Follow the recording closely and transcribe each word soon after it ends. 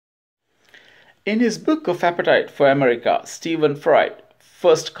In his book of Appetite for America, Stephen Fry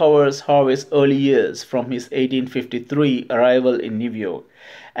first covers Harvey's early years from his 1853 arrival in New York,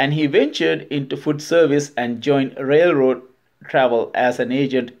 and he ventured into food service and joined railroad travel as an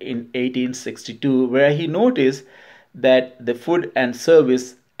agent in 1862, where he noticed that the food and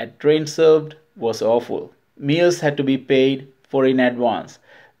service at trains served was awful. Meals had to be paid for in advance.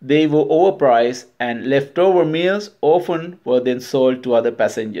 They were overpriced, and leftover meals often were then sold to other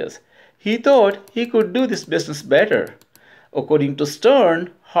passengers. He thought he could do this business better. According to Stern,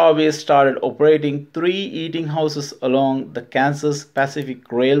 Harvey started operating 3 eating houses along the Kansas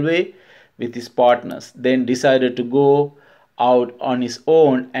Pacific Railway with his partners, then decided to go out on his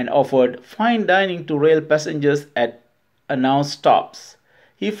own and offered fine dining to rail passengers at announced stops.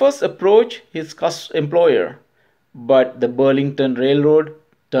 He first approached his employer, but the Burlington Railroad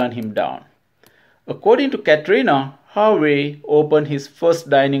turned him down. According to Katrina, Harvey opened his first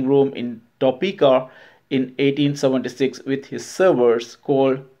dining room in Topeka in 1876 with his servers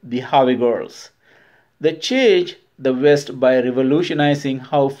called the Harvey Girls. They changed the West by revolutionizing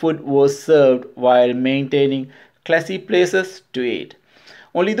how food was served while maintaining classy places to eat.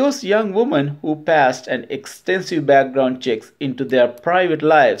 Only those young women who passed an extensive background checks into their private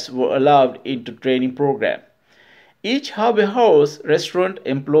lives were allowed into training program. Each Harvey House restaurant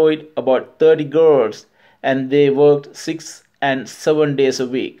employed about 30 girls, and they worked 6 and 7 days a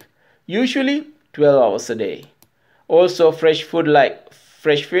week, usually 12 hours a day. Also, fresh food like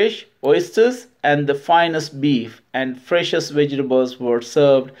fresh fish, oysters, and the finest beef and freshest vegetables were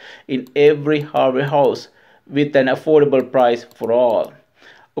served in every Harvey house with an affordable price for all.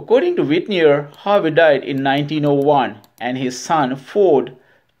 According to Whittier, Harvey died in 1901 and his son Ford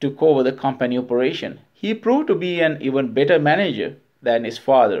took over the company operation. He proved to be an even better manager than his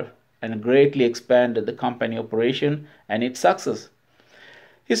father and greatly expanded the company operation and its success.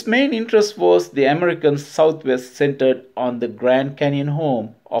 His main interest was the American Southwest, centered on the Grand Canyon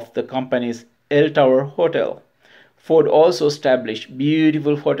home of the company's El Tower Hotel. Ford also established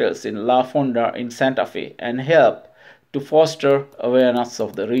beautiful hotels in La Fonda in Santa Fe and helped to foster awareness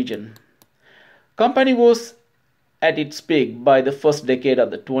of the region. Company was at its peak by the first decade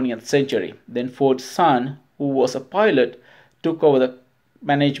of the 20th century. Then Ford's son, who was a pilot, took over the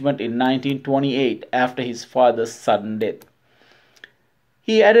management in 1928 after his father's sudden death.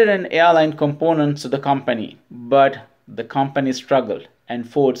 He added an airline component to the company, but the company struggled, and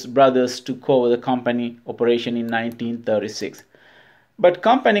Ford's brothers took over the company operation in 1936. But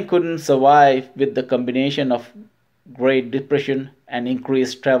company couldn't survive with the combination of Great Depression and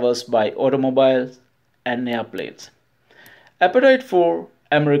increased travels by automobiles and airplanes. Appetite for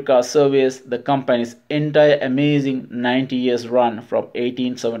America surveys the company's entire amazing 90 years run from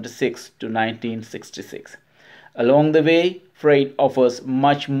 1876 to 1966. Along the way, Freight offers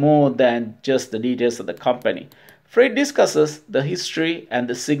much more than just the details of the company. Freight discusses the history and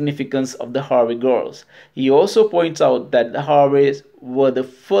the significance of the Harvey Girls. He also points out that the Harveys were the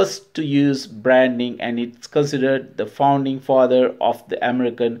first to use branding, and it's considered the founding father of the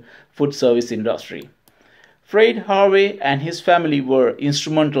American food service industry. Fred Harvey and his family were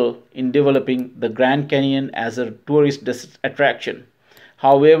instrumental in developing the Grand Canyon as a tourist attraction.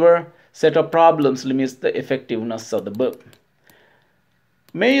 However, set of problems limits the effectiveness of the book.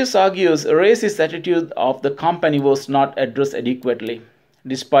 Mayes argues a racist attitude of the company was not addressed adequately.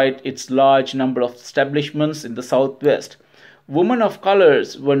 Despite its large number of establishments in the Southwest, women of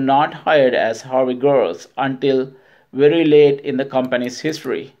colors were not hired as Harvey Girls until very late in the company's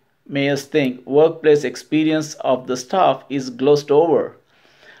history. Mayes think workplace experience of the staff is glossed over.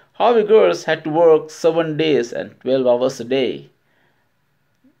 Harvey Girls had to work 7 days and 12 hours a day.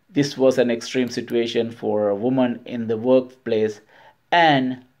 This was an extreme situation for a woman in the workplace,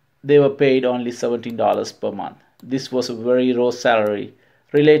 and they were paid only $17 per month. This was a very low salary,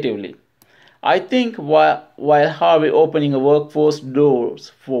 relatively. I think while Harvey opening a workforce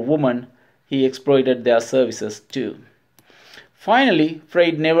doors for women, he exploited their services too. Finally,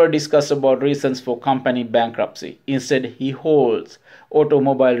 Freight never discussed about reasons for company bankruptcy. Instead, he holds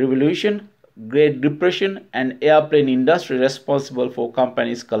automobile revolution, Great Depression, and airplane industry responsible for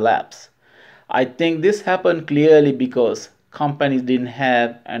company's collapse. I think this happened clearly because companies didn't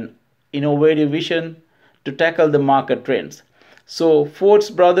have an innovative vision to tackle the market trends. So Ford's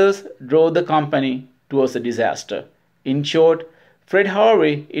brothers drove the company towards a disaster. In short, Fred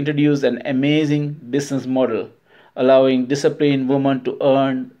Harvey introduced an amazing business model, allowing disciplined women to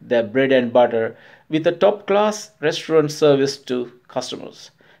earn their bread and butter with a top-class restaurant service to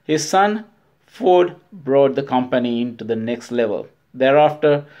customers. His son, Ford, brought the company into the next level.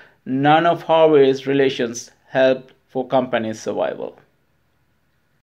 Thereafter, none of Harvey's relations helped for company's survival.